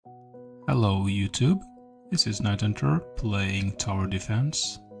Hello YouTube, this is Night Hunter playing Tower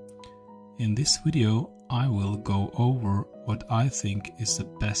Defense. In this video I will go over what I think is the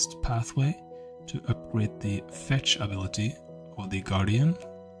best pathway to upgrade the fetch ability of the Guardian.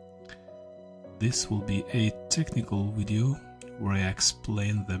 This will be a technical video where I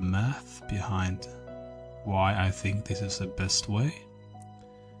explain the math behind why I think this is the best way.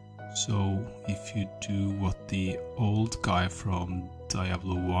 So if you do what the old guy from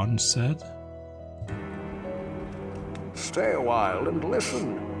Diablo 1 said, stay a while and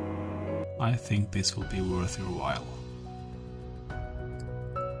listen, I think this will be worth your while.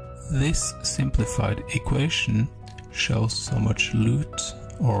 This simplified equation shows how much loot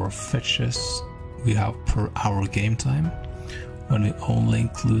or fetches we have per hour game time when we only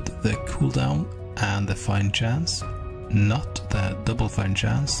include the cooldown and the fine chance, not the double fine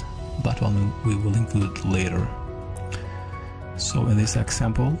chance. That one we will include later. So in this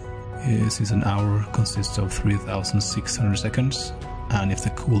example, since an hour consists of 3600 seconds, and if the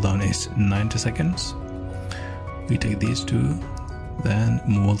cooldown is 90 seconds, we take these two, then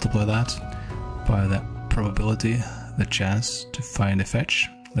multiply that by the probability, the chance to find a fetch.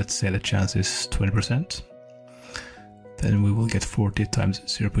 Let's say the chance is 20%. Then we will get 40 times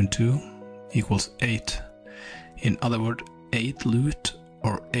 0.2 equals 8. In other words, 8 loot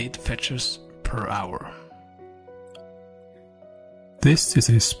or 8 fetches per hour. This is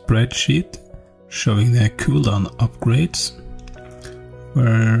a spreadsheet showing the cooldown upgrades,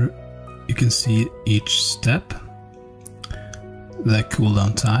 where you can see each step, the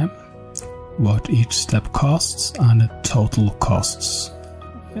cooldown time, what each step costs, and the total costs.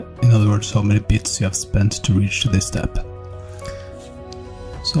 In other words, how many bits you have spent to reach this step.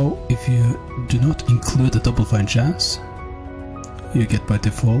 So if you do not include the double fine chance, you get by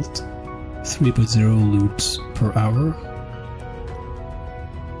default 3.0 loots per hour.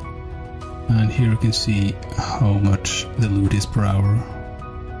 And here you can see how much the loot is per hour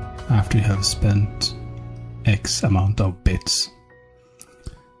after you have spent X amount of bits.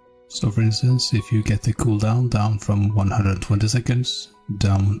 So for instance, if you get the cooldown down from 120 seconds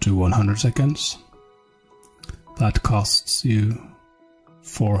down to 100 seconds, that costs you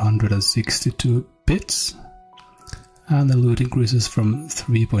 462 bits. And the loot increases from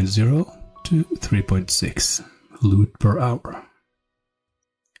 3.0 to 3.6 loot per hour.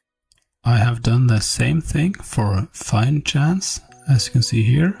 I have done the same thing for fine chance, as you can see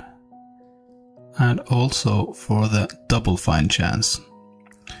here, and also for the double fine chance.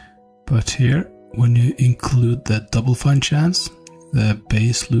 But here, when you include the double fine chance, the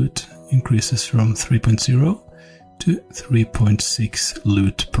base loot increases from 3.0 to 3.6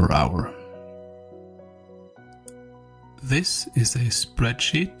 loot per hour. This is a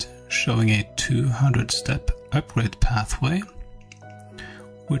spreadsheet showing a 200-step upgrade pathway,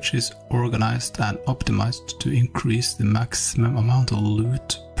 which is organized and optimized to increase the maximum amount of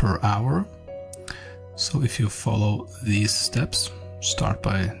loot per hour. So if you follow these steps, start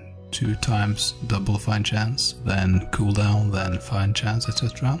by 2 times double fine chance, then cooldown, then fine chance,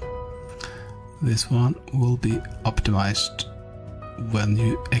 etc. This one will be optimized when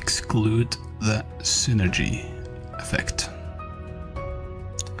you exclude the synergy effect.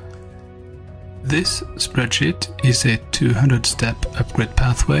 This spreadsheet is a 200-step upgrade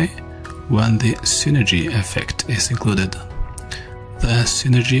pathway when the synergy effect is included. The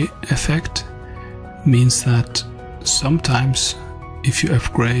synergy effect means that sometimes if you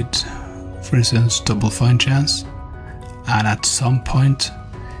upgrade, for instance, double fine chance, and at some point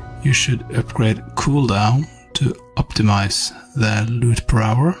you should upgrade cooldown to optimize the loot per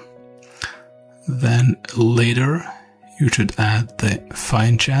hour, then later you should add the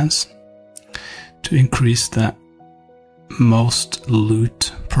fine chance to increase the most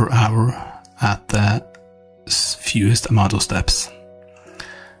loot per hour at the fewest amount of steps.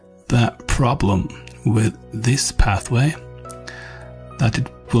 The problem with this pathway that it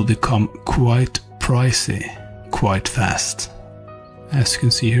will become quite pricey quite fast. As you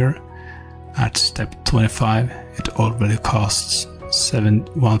can see here, at step 25 it already costs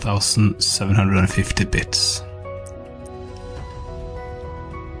 1,750 bits.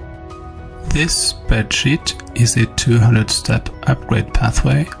 This spreadsheet is a 200-step upgrade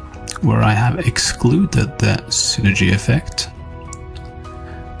pathway where I have excluded the synergy effect.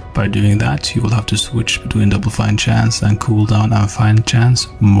 By doing that, you will have to switch between double fine chance and cooldown and fine chance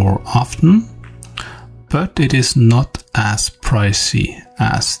more often, but it is not as pricey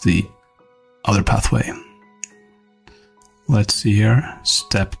as the other pathway. Let's see here,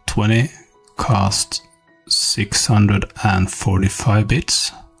 step 20 costs 645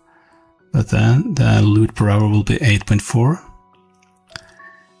 bits, but then the loot per hour will be 8.4.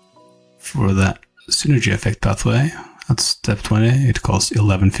 For the synergy effect pathway, at step 20 it costs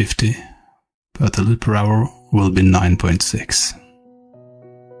 1150, but the loot per hour will be 9.6.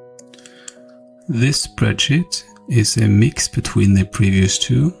 This spreadsheet is a mix between the previous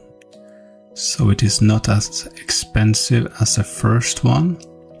two, so it is not as expensive as the first one,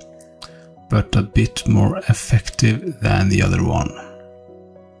 but a bit more effective than the other one.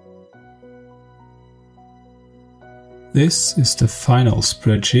 This is the final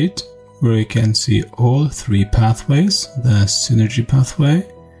spreadsheet, where you can see all three pathways: the synergy pathway,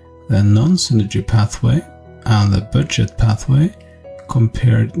 the non-synergy pathway, and the budget pathway,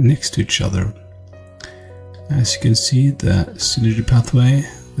 compared next to each other. As you can see, the synergy pathway,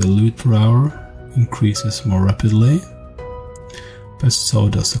 the loot per hour, increases more rapidly, but so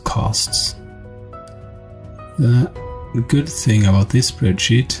does the costs. The good thing about this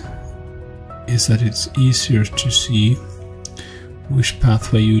spreadsheet is that it's easier to see which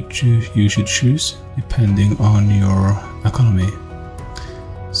pathway you should choose depending on your economy.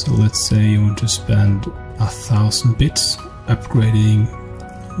 So let's say you want to spend 1000 bits upgrading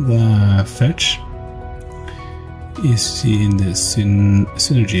the fetch. You see in the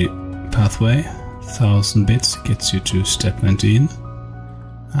synergy pathway, 1000 bits gets you to step 19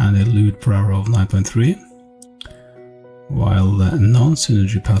 and a loot per hour of 9.3, while the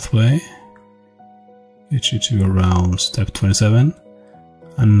non-synergy pathway gets you to around step 27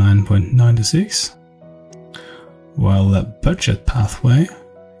 and 9.96, while the budget pathway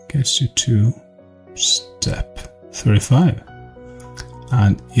gets you to step 35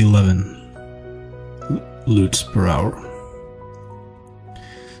 and 11 loots per hour.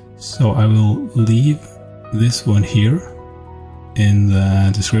 So I will leave this one here in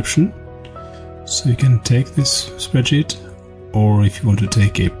the description, so you can take this spreadsheet, or if you want to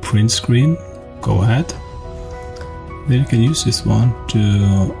take a print screen, go ahead. Then you can use this one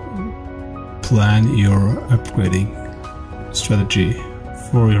to plan your upgrading strategy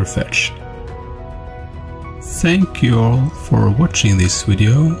for your fetch. Thank you all for watching this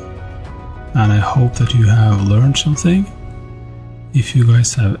video, and I hope that you have learned something. If you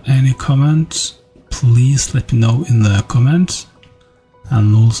guys have any comments, please let me know in the comments,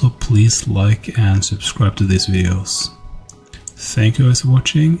 and also please like and subscribe to these videos. Thank you guys for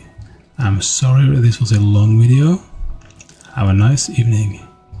watching. I'm sorry this was a long video. Have a nice evening.